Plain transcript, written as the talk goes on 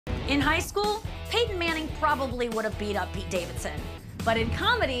In high school, Peyton Manning probably would have beat up Pete Davidson. But in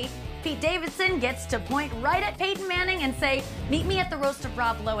comedy, Pete Davidson gets to point right at Peyton Manning and say, "Meet me at the Roast of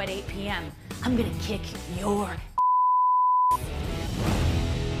Rob Lowe at 8 p.m. I'm gonna kick your..."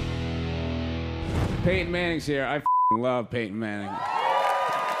 Peyton Manning's here. I love Peyton Manning.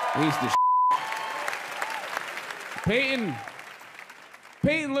 He's the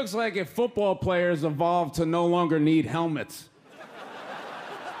Peyton looks like if football players evolved to no longer need helmets.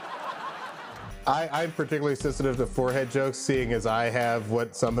 I'm particularly sensitive to forehead jokes, seeing as I have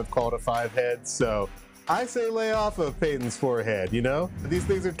what some have called a 5 head, so I say lay off of Peyton's forehead, you know? These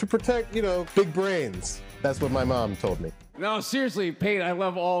things are to protect, you know, big brains. That's what my mom told me. No, seriously, Peyton, I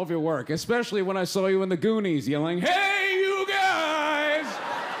love all of your work, especially when I saw you in the Goonies yelling, "Hey, you guys!"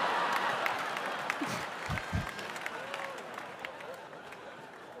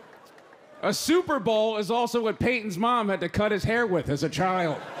 A Super Bowl is also what Peyton's mom had to cut his hair with as a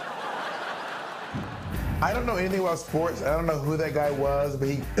child. I don't know anything about sports. I don't know who that guy was, but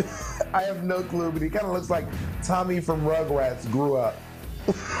he, I have no clue, but he kind of looks like Tommy from Rugrats grew up.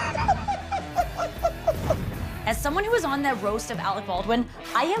 As someone who was on the roast of Alec Baldwin,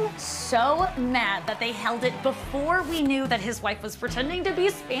 I am so mad that they held it before we knew that his wife was pretending to be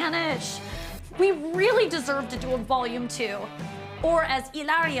Spanish. We really deserve to do a volume 2. Or as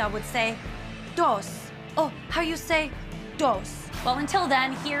Ilaria would say, dos. Oh, how you say dos. Well, until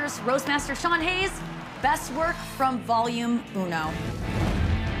then, here's Roastmaster Sean Hayes. Best work from volume 1.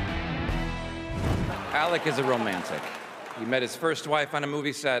 Alec is a romantic. He met his first wife on a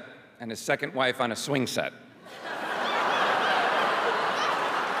movie set and his second wife on a swing set.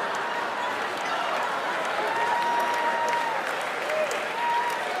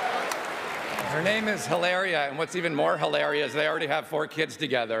 Her name is Hilaria, and what's even more hilarious is they already have 4 kids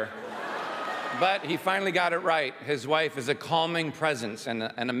together. But he finally got it right. His wife is a calming presence and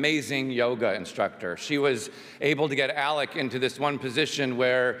an amazing yoga instructor. She was able to get Alec into this one position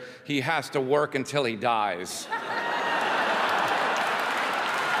where he has to work until he dies.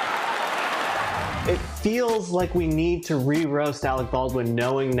 It feels like we need to re-roast Alec Baldwin,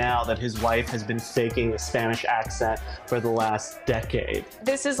 knowing now that his wife has been faking the Spanish accent for the last decade.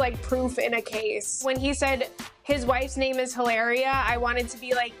 This is like proof in a case. When he said his wife's name is Hilaria, I wanted to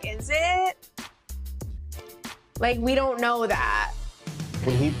be like, is it? Like, we don't know that.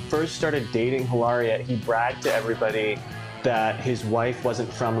 When he first started dating Hilaria, he bragged to everybody that his wife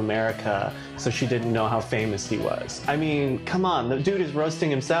wasn't from America, so she didn't know how famous he was. I mean, come on, the dude is roasting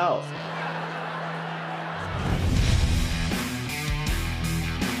himself.